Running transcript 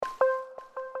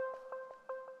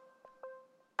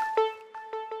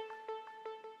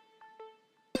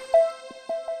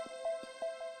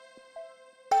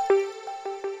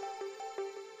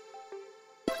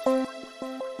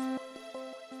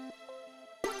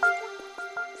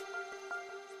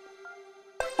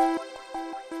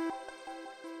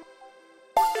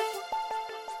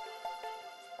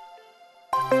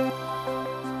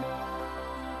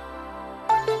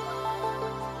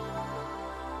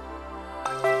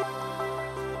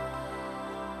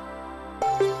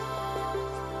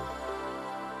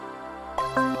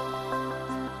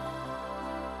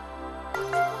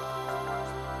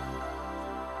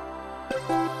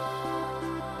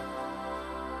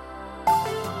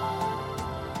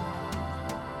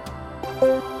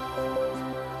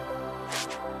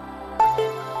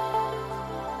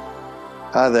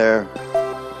Hi there,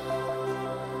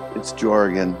 it's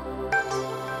Jorgen.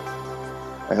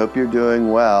 I hope you're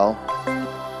doing well.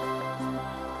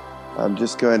 I'm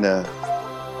just going to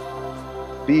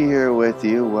be here with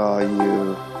you while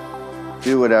you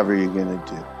do whatever you're going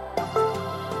to do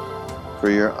for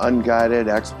your unguided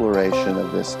exploration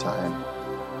of this time.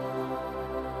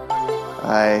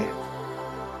 I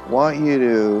want you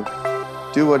to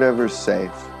do whatever's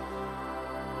safe.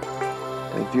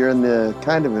 If you're in the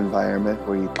kind of environment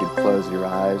where you could close your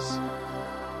eyes,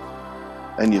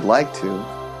 and you'd like to,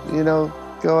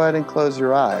 go ahead and close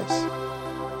your eyes.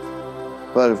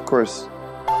 But of course,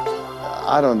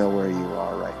 I don't know where you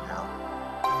are right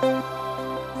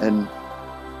now. And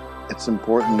it's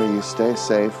important that you stay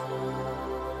safe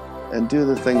and do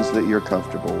the things that you're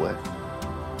comfortable with.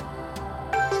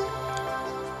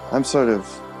 I'm sort of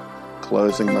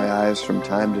closing my eyes from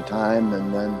time to time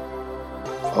and then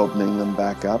opening them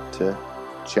back up to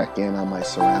check in on my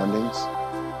surroundings.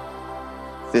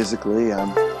 Physically,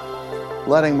 I'm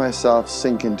letting myself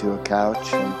sink into a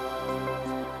couch, and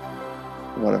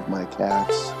one of my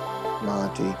cats,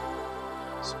 Monty,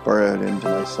 is burrowed into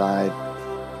my side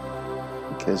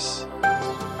because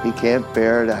he can't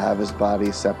bear to have his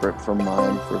body separate from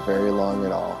mine for very long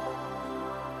at all,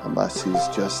 unless he's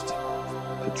just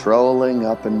patrolling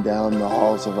up and down the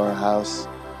halls of our house,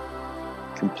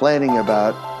 complaining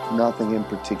about nothing in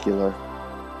particular.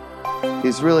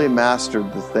 He's really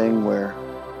mastered the thing where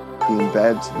he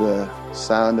embeds the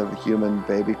sound of a human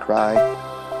baby cry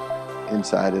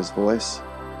inside his voice,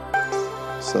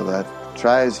 so that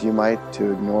try as you might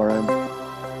to ignore him,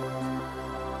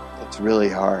 it's really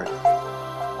hard.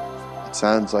 It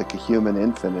sounds like a human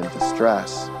infant in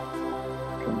distress,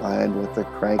 combined with a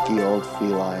cranky old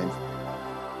feline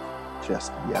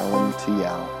just yelling to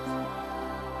yell.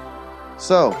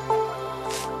 So,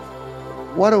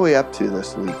 what are we up to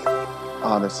this week,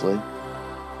 honestly?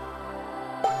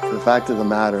 The fact of the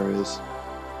matter is,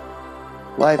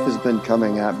 life has been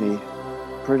coming at me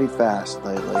pretty fast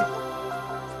lately.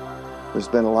 There's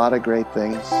been a lot of great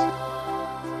things,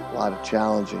 a lot of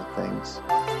challenging things,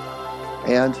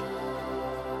 and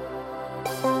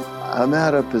I'm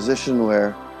at a position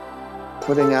where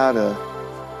putting out a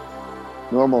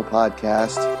normal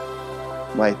podcast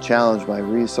might challenge my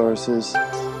resources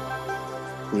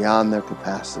beyond their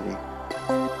capacity.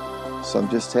 So I'm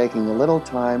just taking a little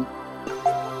time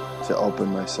to open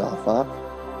myself up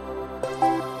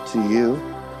to you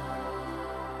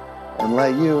and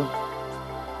let you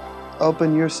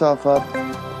open yourself up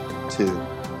too,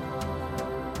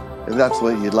 if that's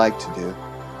what you'd like to do.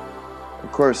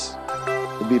 Of course,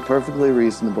 it'd be perfectly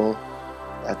reasonable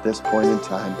at this point in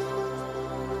time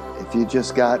if you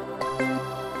just got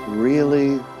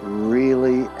really,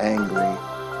 really angry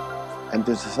and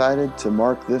decided to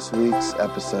mark this week's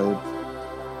episode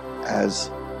as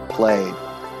played.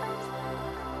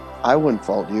 I wouldn't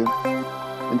fault you.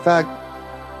 In fact,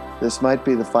 this might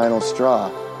be the final straw.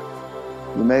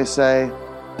 You may say,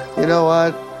 you know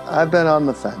what, I've been on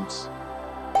the fence.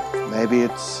 Maybe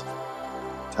it's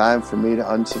time for me to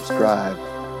unsubscribe.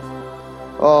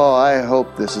 Oh, I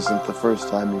hope this isn't the first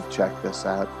time you've checked this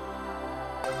out.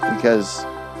 Because,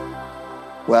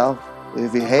 well,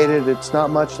 if you hate it, it's not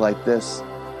much like this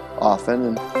often,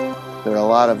 and there are a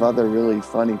lot of other really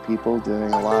funny people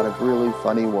doing a lot of really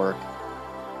funny work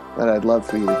that I'd love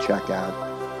for you to check out.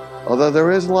 Although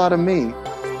there is a lot of me,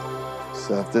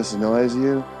 so if this annoys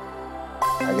you,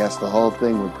 I guess the whole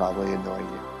thing would probably annoy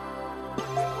you.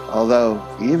 Although,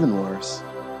 even worse,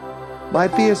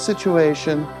 might be a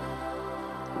situation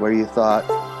where you thought,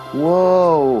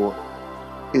 whoa,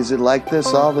 is it like this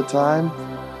all the time?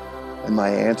 And my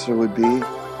answer would be,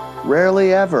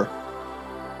 rarely ever.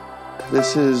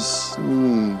 This is,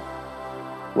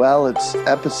 it's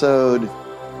episode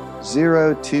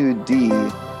 02D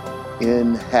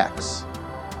in Hex.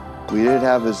 We did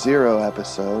have a 0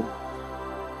 episode,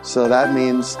 so that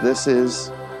means this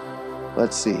is,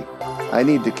 let's see, I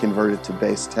need to convert it to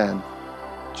base 10,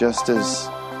 just as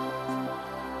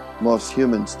most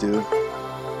humans do.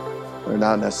 They're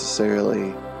not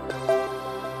necessarily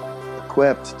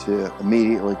equipped to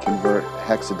immediately convert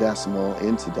hexadecimal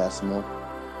into decimal.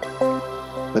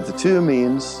 But the 2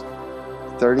 means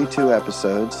 32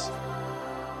 episodes,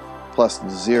 plus the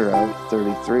 0,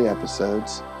 33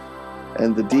 episodes.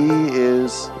 And the D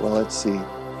is, well, let's see.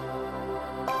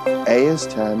 A is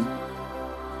 10,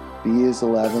 B is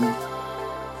 11,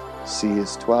 C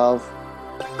is 12,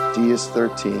 D is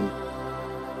 13.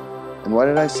 And what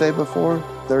did I say before?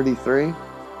 33?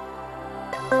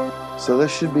 So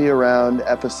this should be around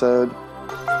episode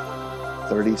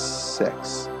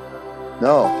 36.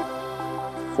 No,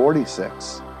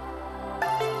 46.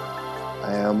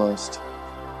 I almost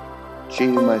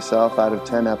cheated myself out of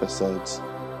 10 episodes.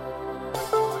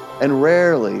 And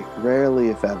rarely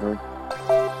if ever,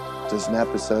 does an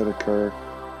episode occur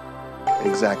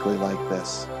exactly like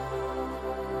this.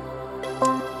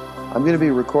 I'm going to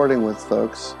be recording with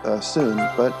folks soon,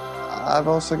 but I've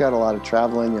also got a lot of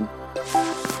traveling, and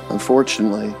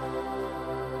unfortunately,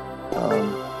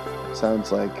 it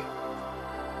sounds like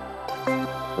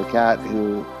the cat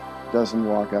who doesn't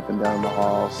walk up and down the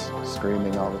halls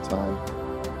screaming all the time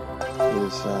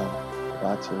is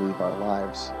about to leave our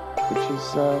lives, which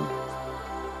is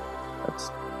that's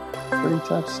pretty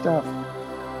tough stuff.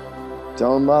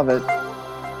 Don't love it.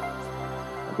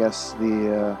 I guess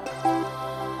the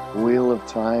wheel of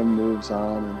time moves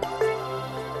on, and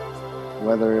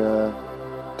whether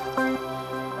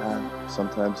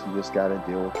sometimes you just got to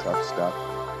deal with tough stuff.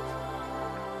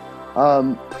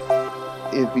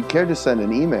 If you care to send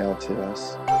an email to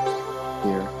us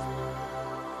here,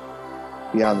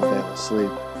 Beyond the Veil of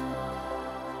Sleep,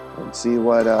 and see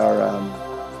what our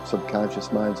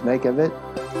subconscious minds make of it,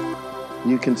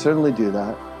 you can certainly do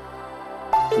that.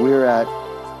 We're at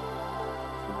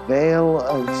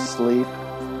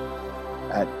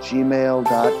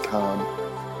veilofsleep@gmail.com.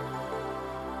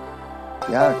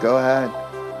 Yeah, go ahead.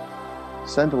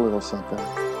 Send a little something.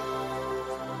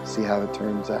 See how it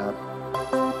turns out.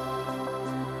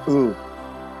 Ooh,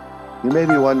 you may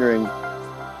be wondering,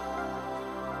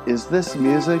 is this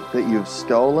music that you've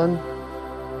stolen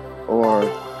or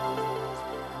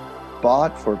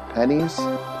bought for pennies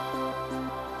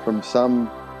from some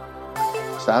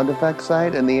sound effects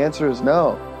site? And the answer is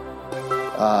no.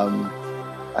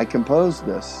 I composed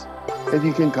this, if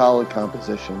you can call it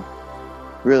composition.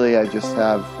 Really, I just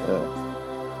have a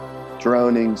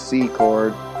droning C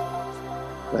chord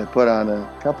that I put on a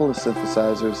couple of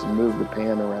synthesizers and move the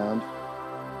pan around,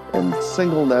 and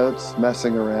single notes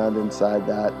messing around inside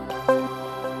that,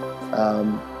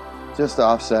 just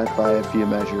offset by a few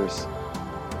measures.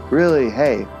 Really,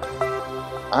 hey,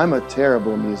 I'm a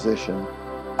terrible musician.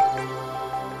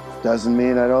 Doesn't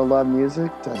mean I don't love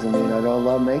music, doesn't mean I don't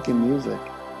love making music.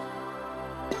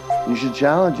 You should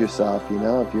challenge yourself,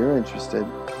 if you're interested.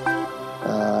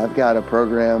 I've got a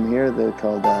program here that's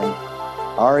called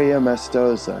Aria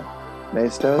Maestosa.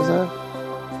 Maestosa?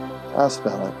 I'll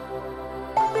spell it.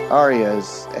 Aria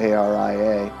is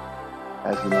A-R-I-A,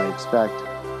 as you might expect.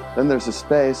 Then there's a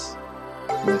space.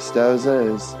 Maestosa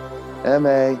is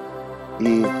M-A-E-S-T-O-S-A.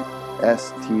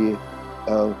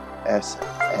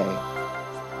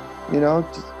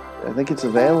 I think it's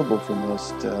available for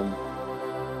most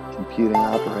computing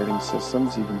operating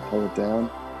systems. You can pull it down.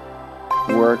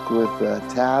 Work with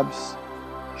tabs,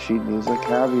 sheet music,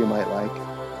 however you might like.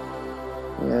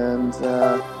 And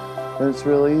it's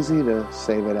real easy to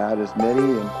save it out as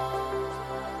MIDI and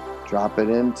drop it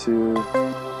into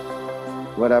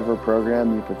whatever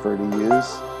program you prefer to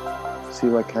use. See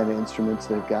what kind of instruments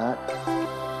they've got.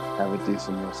 Have it do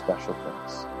some real special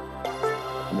things.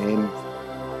 I mean,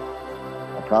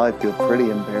 I'll probably feel pretty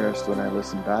embarrassed when I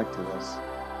listen back to this.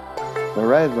 But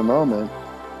right at the moment,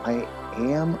 I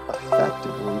am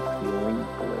effectively feeling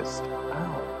blissed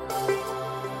out.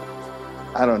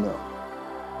 I don't know.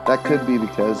 That could be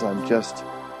because I'm just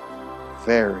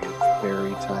very,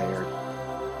 very tired.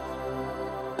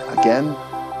 Again,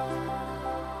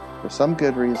 for some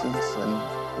good reasons and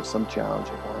for some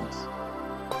challenging ones.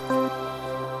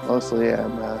 Mostly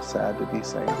I'm sad to be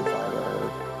saying goodbye to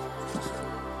Herb.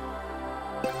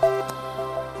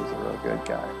 He's a real good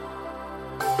guy.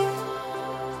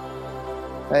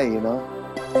 Hey,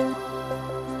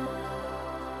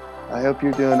 I hope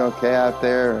you're doing okay out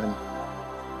there, and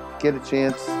get a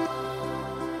chance,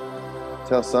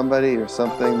 tell somebody or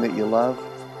something that you love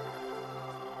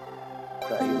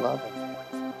that you love them.